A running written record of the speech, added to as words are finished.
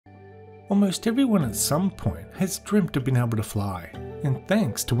Almost everyone at some point has dreamt of being able to fly, and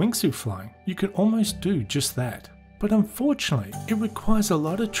thanks to wingsuit flying, you can almost do just that. But unfortunately, it requires a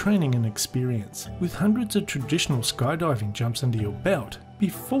lot of training and experience, with hundreds of traditional skydiving jumps under your belt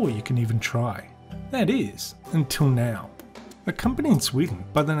before you can even try. That is, until now. A company in Sweden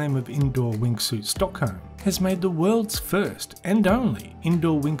by the name of INDOOR WINGSUIT Stockholm has made the world's first and only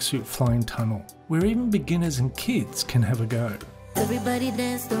indoor wingsuit flying tunnel, where even beginners and kids can have a go. Everybody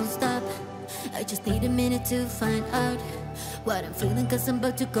dance, don't stop. I just need a minute to find out what I'm feeling, cause I'm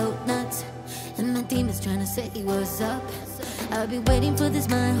about to go nuts. And my team is trying to say what's up. I've been waiting for this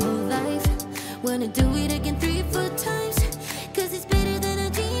my whole life. Wanna do it again 3 or 4 times, cause it's better than a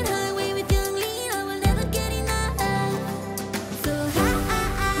gene highway with young lean. I will never get enough. So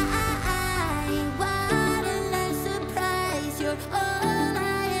high, what a nice surprise. You're all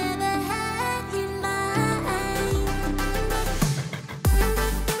I ever had in mind.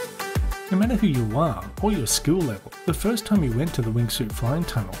 No matter who you are or your skill level, the first time you enter the wingsuit flying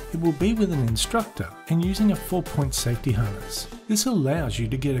tunnel, it will be with an instructor and using a 4-point safety harness. This allows you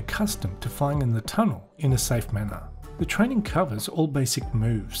to get accustomed to flying in the tunnel in a safe manner. The training covers all basic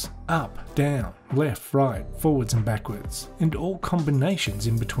moves: up, down, left, right, forwards and backwards, and all combinations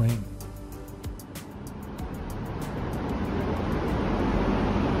in between.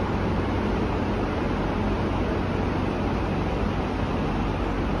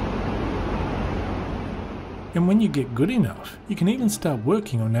 And when you get good enough, you can even start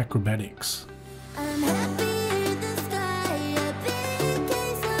working on acrobatics. I'm happy in the sky, a big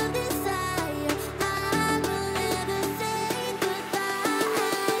case of desire. I will never say goodbye.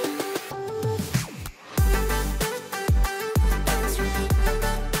 That's right.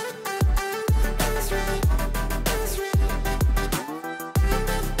 That's right. That's right.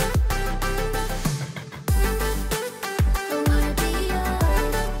 I wanna be yours.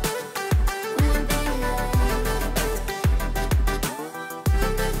 Wanna be yours.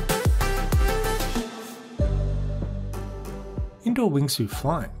 Indoor wingsuit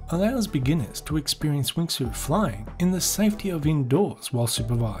flying allows beginners to experience wingsuit flying in the safety of indoors while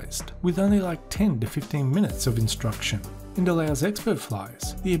supervised, with only like 10 to 15 minutes of instruction, and allows expert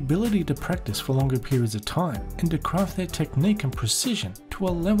flyers the ability to practice for longer periods of time and to craft their technique and precision to a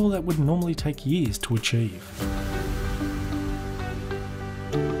level that would normally take years to achieve.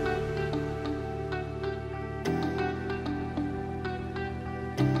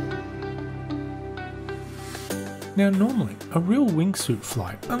 Now normally, a real wingsuit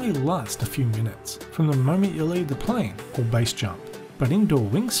flight only lasts a few minutes from the moment you leave the plane or base jump, but indoor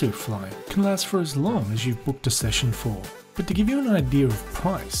wingsuit flying can last for as long as you've booked a session for. But to give you an idea of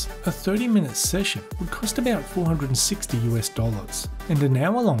price, a 30-minute session would cost about $460 US, and an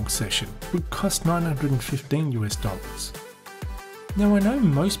hour-long session would cost $915 US. Now I know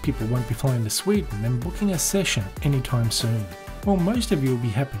most people won't be flying to Sweden and booking a session anytime soon. While most of you will be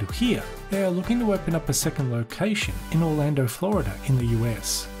happy to hear, they are looking to open up a second location in Orlando, Florida in the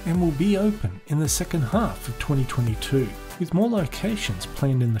US, and will be open in the second half of 2022, with more locations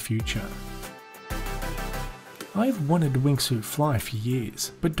planned in the future. I've wanted to wingsuit fly for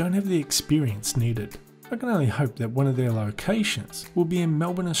years, but don't have the experience needed. I can only hope that one of their locations will be in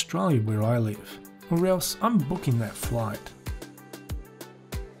Melbourne, Australia where I live, or else I'm booking that flight.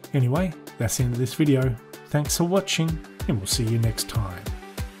 Anyway, that's the end of this video. Thanks for watching, and we'll see you next time.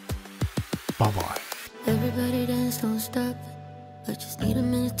 Bye bye. Everybody dance, don't stop. I just need a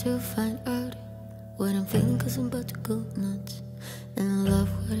minute to find out what I'm feeling, cause I'm about to go nuts. And I love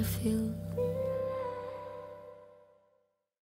what I feel.